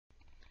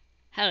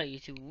Hello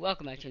YouTube,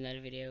 welcome back to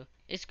another video.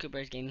 It's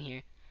Coolbros Gaming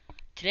here.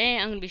 Today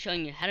I'm going to be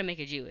showing you how to make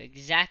a GUI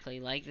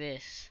exactly like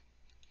this.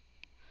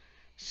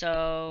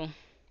 So,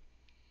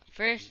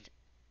 first,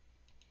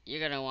 you're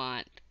going to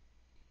want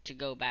to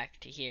go back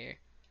to here.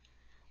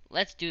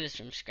 Let's do this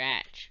from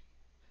scratch.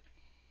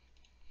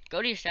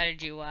 Go to your starter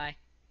GUI,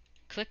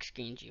 click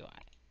Screen GUI.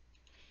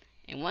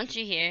 And once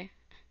you're here,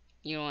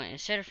 you want to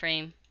insert a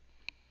frame.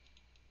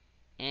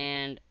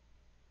 And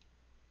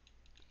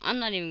I'm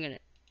not even going to...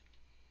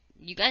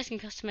 You guys can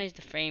customize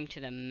the frame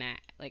to the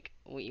mat, like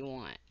what you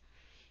want.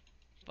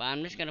 But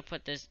I'm just going to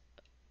put this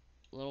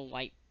little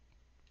white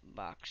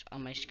box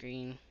on my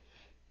screen.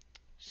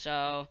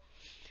 So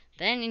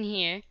then in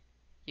here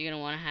you're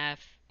gonna want to have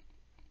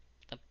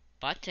the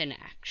button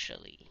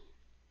actually.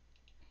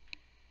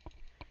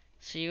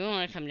 So you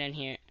want to come down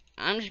here.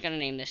 I'm just gonna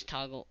name this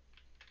toggle,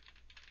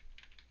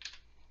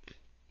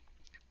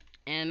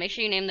 and make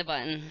sure you name the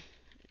button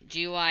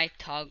GUI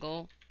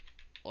toggle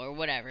or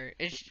whatever.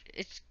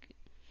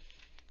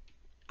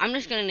 I'm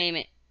just gonna name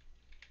it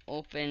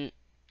open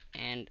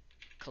and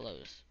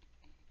close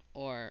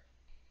or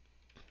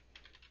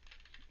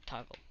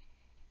toggle.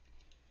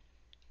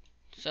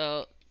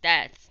 So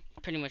that's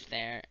pretty much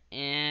there,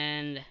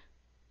 and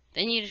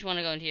then you just want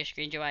to go into your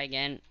screen GUI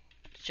again,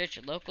 search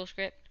your local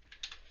script.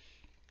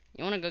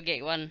 You want to go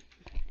get one,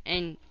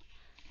 and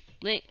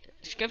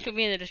script will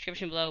be in the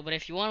description below. But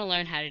if you want to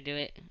learn how to do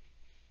it,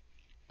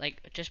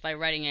 like just by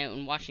writing out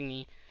and watching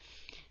me,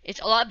 it's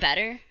a lot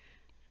better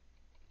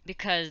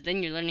because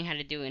then you're learning how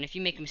to do it. And if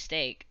you make a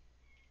mistake,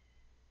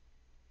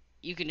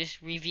 you can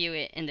just review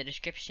it in the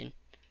description.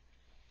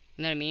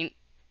 You know what I mean?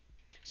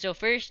 So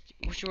first,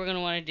 what we're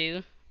gonna want to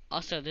do.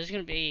 Also, there's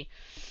gonna be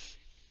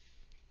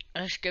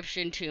a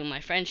description to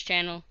my friend's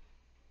channel.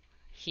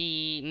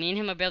 Me and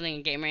him are building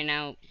a game right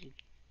now.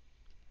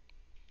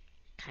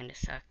 Kinda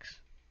sucks,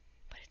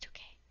 but it's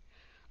okay.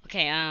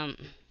 Okay,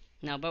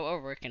 no, but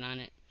we're working on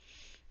it.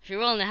 If you're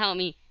willing to help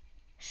me,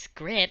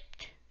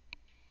 script,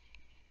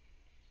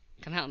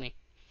 come help me.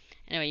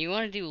 Anyway, you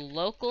want to do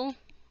local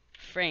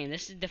frame.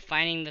 This is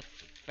defining the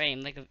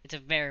frame, like it's a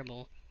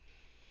variable.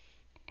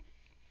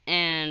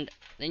 And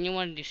then you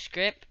want to do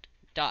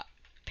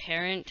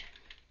script.Parent.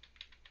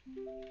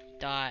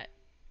 I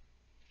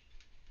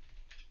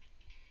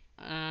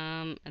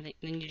think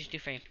then you just do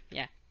frame.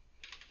 Yeah.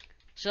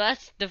 So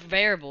that's the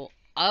variable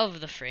of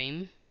the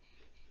frame.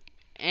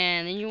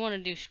 And then you want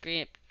to do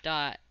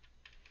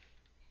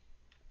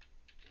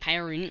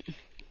script.Parent.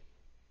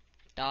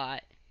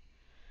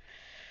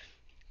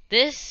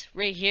 This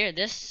right here,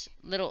 this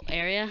little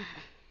area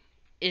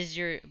is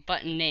your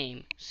button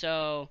name.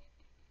 So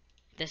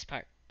this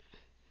part.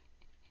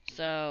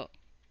 So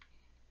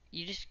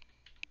you just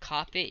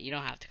copy it. You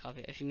don't have to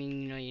copy it if you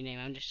mean you know your name.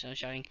 I'm just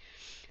showing.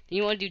 Then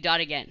you want to do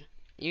dot again.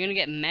 You're gonna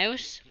get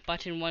mouse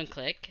button one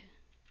click.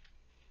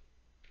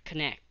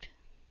 Connect.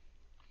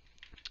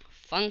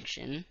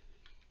 Function.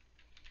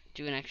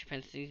 Do an extra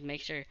parentheses.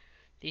 Make sure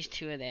these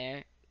two are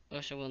there, or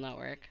else it will not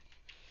work.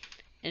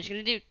 And it's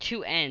gonna do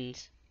two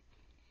ends.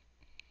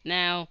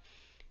 Now,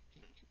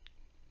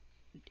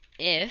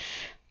 if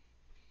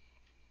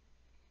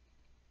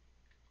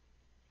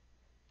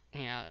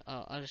yeah,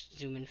 I'll just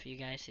zoom in for you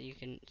guys so you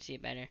can see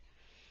it better.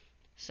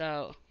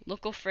 So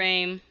local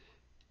frame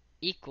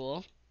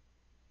equal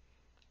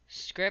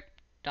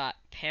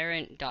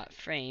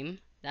script.Parent.Frame.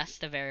 That's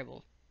the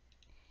variable.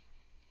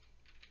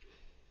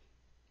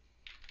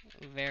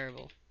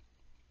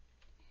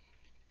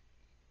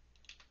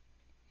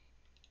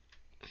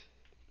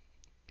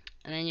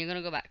 And then you're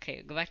gonna go back.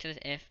 Okay, go back to this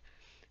if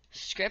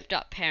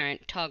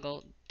script.Parent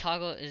toggle.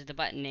 Toggle is the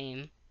button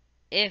name.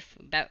 If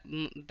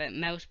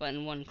mouse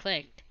button one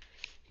clicked,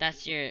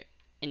 that's your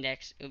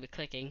index. It will be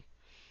clicking.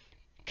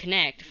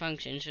 Connect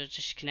function, so it's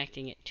just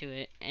connecting it to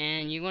it.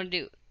 And you want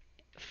to do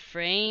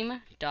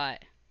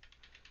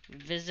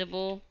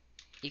frame.Visible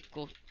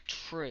equal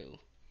true.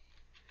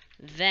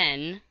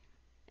 Then,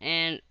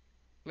 and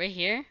right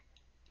here,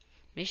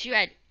 make sure you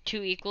add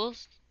two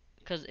equals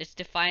because it's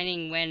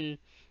defining when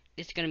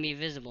it's going to be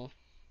visible.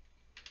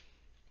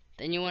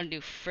 Then you want to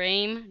do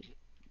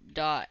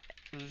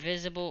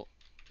frame.Visible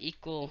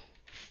equal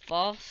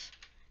false,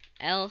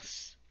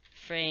 else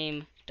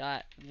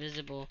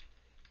frame.Visible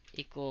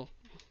equal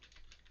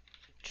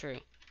true.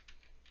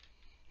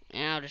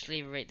 And I'll just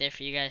leave it right there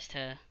for you guys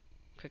to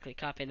quickly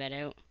copy that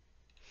out.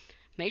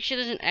 Make sure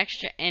there's an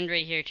extra end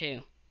right here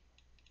too.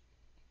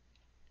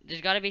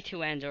 There's got to be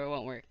two ends or it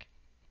won't work.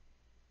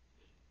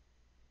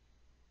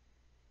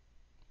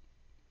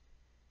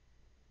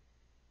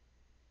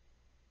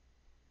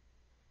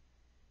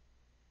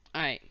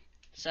 Alright,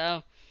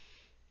 so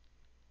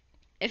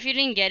if you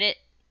didn't get it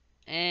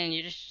and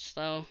you're just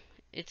slow,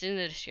 it's in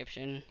the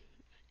description.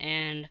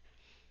 And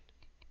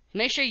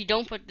make sure you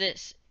don't put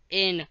this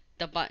in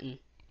the button.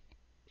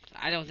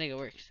 I don't think it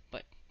works,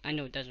 but I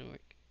know it doesn't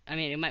work. I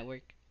mean, it might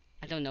work.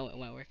 I don't know it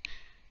won't work.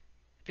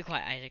 Be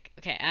quiet, Isaac.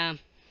 Okay,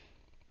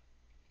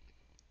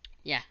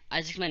 yeah,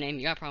 Isaac's my name.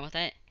 You got a problem with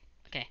that?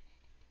 Okay.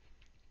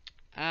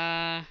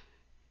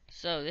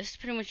 So this is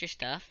pretty much your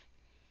stuff.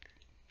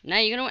 Now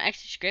you're gonna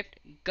exit script,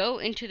 go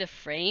into the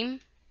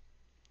frame,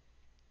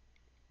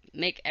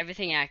 make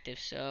everything active.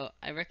 So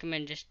I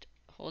recommend just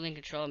holding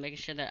control and making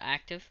sure they're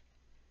active.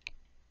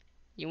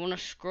 You want to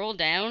scroll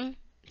down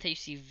until you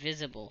see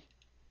visible.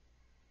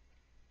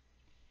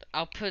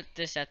 I'll put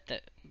this at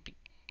the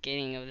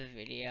beginning of the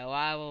video.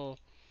 I'll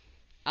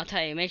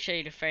tell you, make sure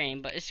you do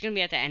frame, but it's gonna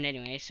be at the end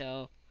anyway,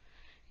 so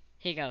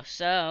here you go.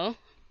 So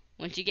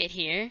once you get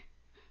here,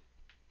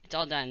 it's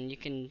all done. You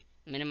can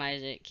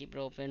minimize it, keep it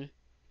open,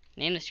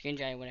 name the screen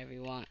drive whatever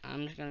you want.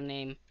 I'm just gonna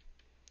name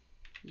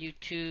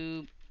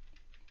YouTube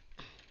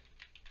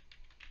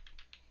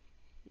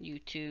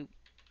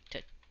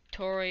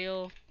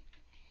tutorial.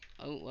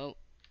 Oh, whoa.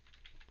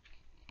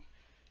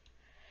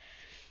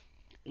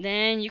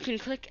 Then you can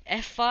click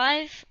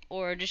F5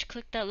 or just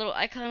click that little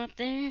icon up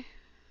there.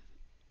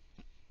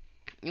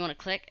 You want to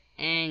click,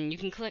 and you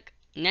can click,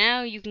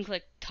 now you can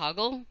click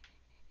toggle,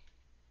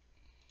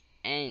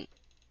 and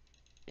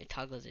it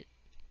toggles it.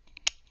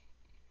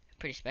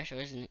 Pretty special,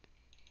 isn't it?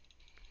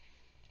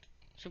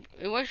 So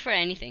it works for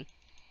anything.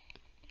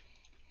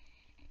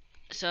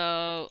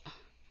 So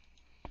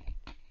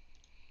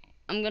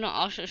I'm gonna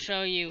also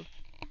show you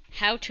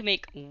how to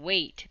make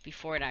wait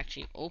before it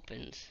actually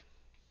opens.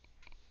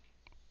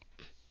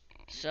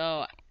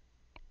 So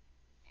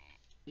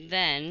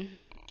then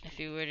if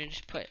you were to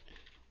just put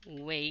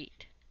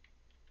wait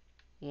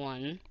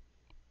 1,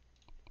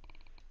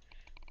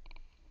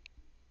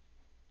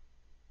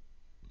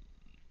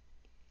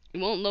 it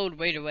won't load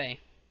right away.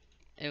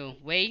 It will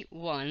wait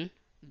 1,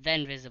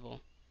 then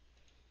visible.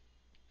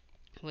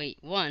 Wait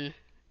 1,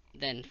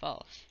 then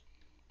false.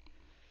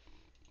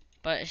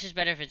 But it's just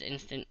better if it's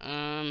instant.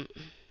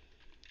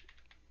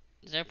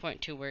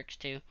 0.2 works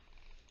too.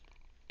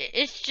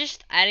 It's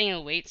just adding a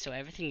wait so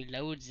everything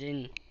loads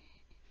in.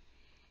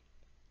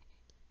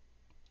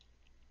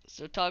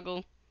 So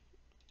toggle,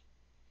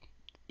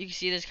 you can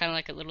see there's kind of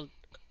like a little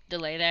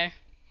delay there.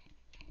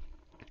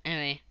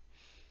 Anyway,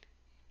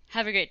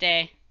 have a great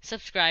day.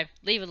 Subscribe,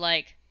 leave a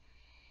like.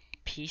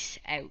 Peace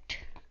out.